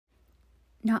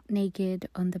Not naked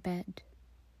on the bed.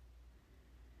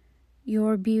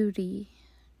 Your beauty,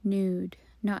 nude,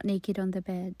 not naked on the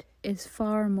bed, is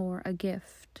far more a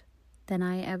gift than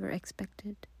I ever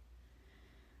expected.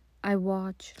 I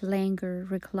watch languor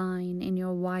recline in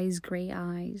your wise grey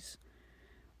eyes,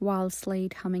 while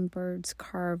slate hummingbirds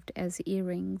carved as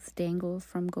earrings dangle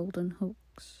from golden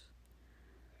hooks.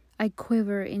 I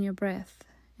quiver in your breath,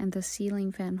 and the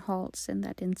ceiling fan halts in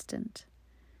that instant.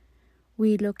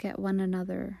 We look at one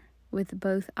another with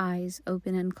both eyes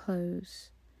open and closed.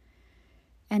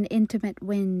 An intimate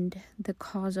wind, the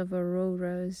cause of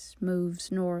auroras,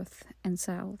 moves north and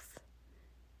south,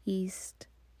 east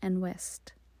and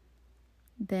west.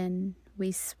 Then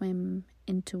we swim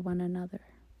into one another.